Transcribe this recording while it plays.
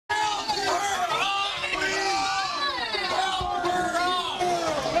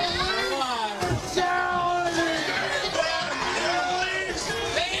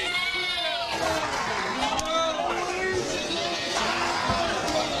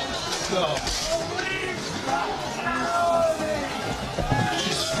go.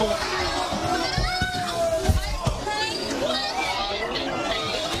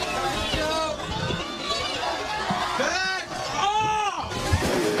 Back off!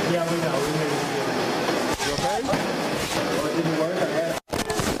 Yeah, we know. You okay? Well, it didn't work. I had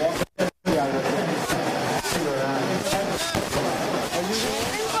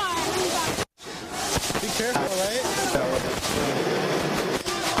Be careful, all right?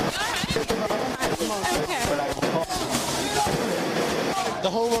 The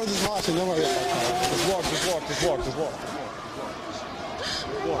whole world is watching. Don't worry about that. Just walk, just walk, just walk, just walk.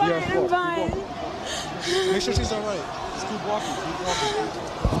 I'm fine. Make sure she's all right. Just keep walking, keep walking.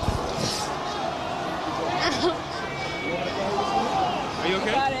 Are you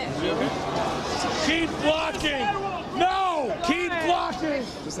okay? Got it. Are you okay? Keep blocking! No! Keep blocking!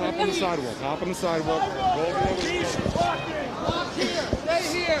 Just hop on the sidewalk. Hop on the sidewalk. Go over there. Keep blocking! Block here! Stay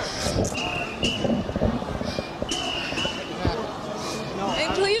here! The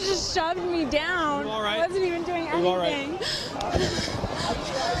police just shoved me down. You all right? I wasn't even doing You all right? anything.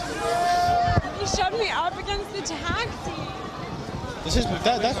 He shoved me up against the taxi. That's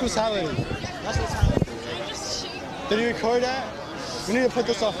brutality. That's brutality. I'm just shaking. Did you record that? We need to put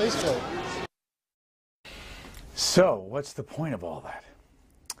this on Facebook. So, what's the point of all that?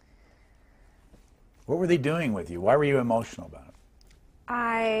 What were they doing with you? Why were you emotional about it?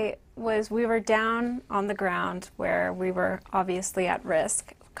 We were down on the ground where we were obviously at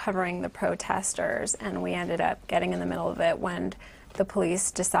risk covering the protesters, and we ended up getting in the middle of it when the police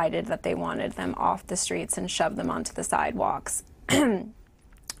decided that they wanted them off the streets and shoved them onto the sidewalks.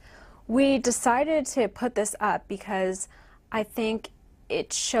 We decided to put this up because I think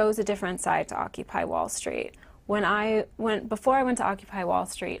it shows a different side to Occupy Wall Street. Before I went to Occupy Wall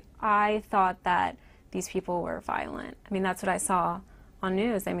Street, I thought that these people were violent. I mean, that's what I saw on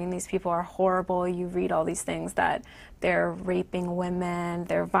news. I mean, these people are horrible. You read all these things that they're raping women,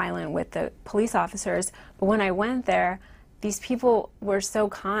 they're violent with the police officers. But when I went there, these people were so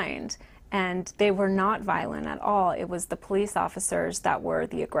kind, and they were not violent at all. It was the police officers that were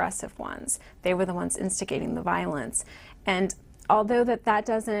the aggressive ones. They were the ones instigating the violence. And although that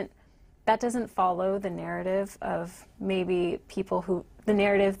doesn't follow the narrative of maybe the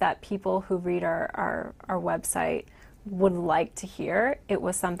narrative that people who read our website would like to hear, it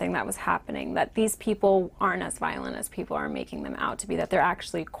was something that was happening, that these people aren't as violent as people are making them out to be, that they're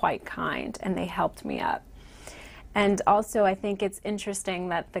actually quite kind, and they helped me up. And also, I think it's interesting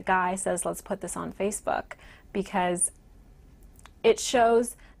that the guy says, let's put this on Facebook, because it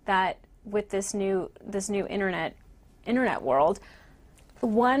shows that with this new internet world,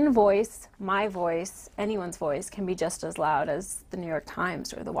 one voice, my voice, anyone's voice, can be just as loud as the New York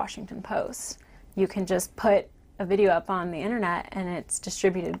Times or the Washington Post. You can just put a video up on the internet and it's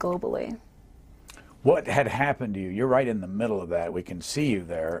distributed globally. What had happened to you? You're right in the middle of that. We can see you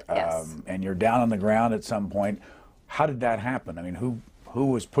there. Yes. And you're down on the ground at some point. How did that happen? I mean, who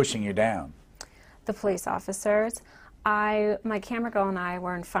was pushing you down? The police officers. My camera girl and I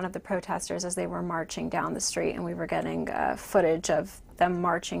were in front of the protesters as they were marching down the street, and we were getting footage of them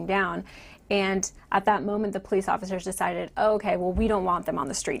marching down. And at that moment, the police officers decided, oh, okay, well, we don't want them on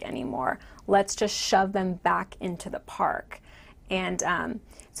the street anymore. Let's just shove them back into the park. And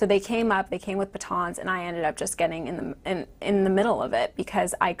so they came with batons, and I ended up just getting in the middle of it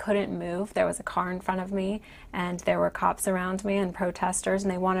because I couldn't move. There was a car in front of me, and there were cops around me and protesters,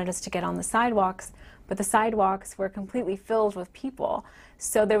 and they wanted us to get on the sidewalks, but the sidewalks were completely filled with people.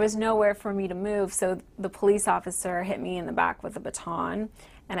 So there was nowhere for me to move, so the police officer hit me in the back with a baton,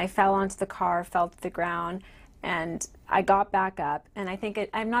 and I fell onto the car, fell to the ground, and I got back up, and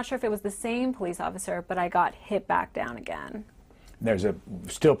I'm not sure if it was the same police officer, but I got hit back down again. There's a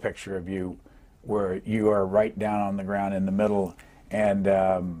still picture of you where you are right down on the ground in the middle, and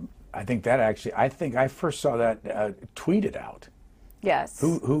I think I first saw that tweeted out. Yes.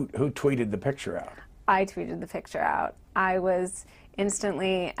 Who tweeted the picture out? I tweeted the picture out. I was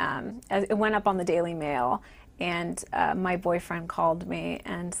instantly, it went up on the Daily Mail, and my boyfriend called me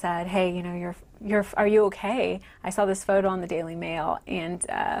and said, hey, you know, are you okay? I saw this photo on the Daily Mail, and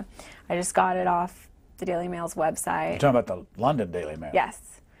I just got it off the Daily Mail's website. You're talking about the London Daily Mail?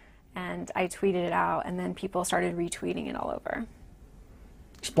 Yes. And I tweeted it out, and then people started retweeting it all over.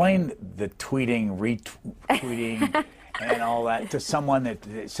 Explain the tweeting, retweeting, and all that to someone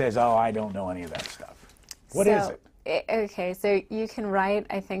that says, oh, I don't know any of that stuff. What is it? Okay, so you can write,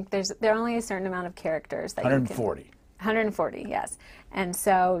 I think there are only a certain amount of characters that 140. you can... 140, yes. And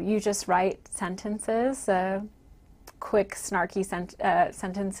so you just write sentences, quick snarky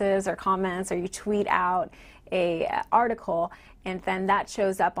sentences or comments, or you tweet out a article, and then that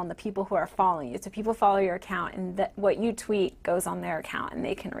shows up on the people who are following you. So people follow your account, and what you tweet goes on their account, and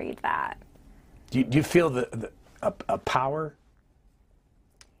they can read that. Do you feel a power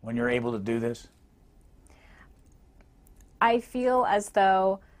when you're able to do this? I feel as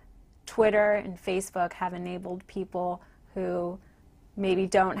though Twitter and Facebook have enabled people who maybe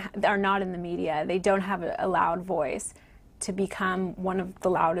are not in the media, they don't have a loud voice, to become one of the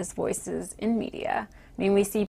loudest voices in media. I mean, we see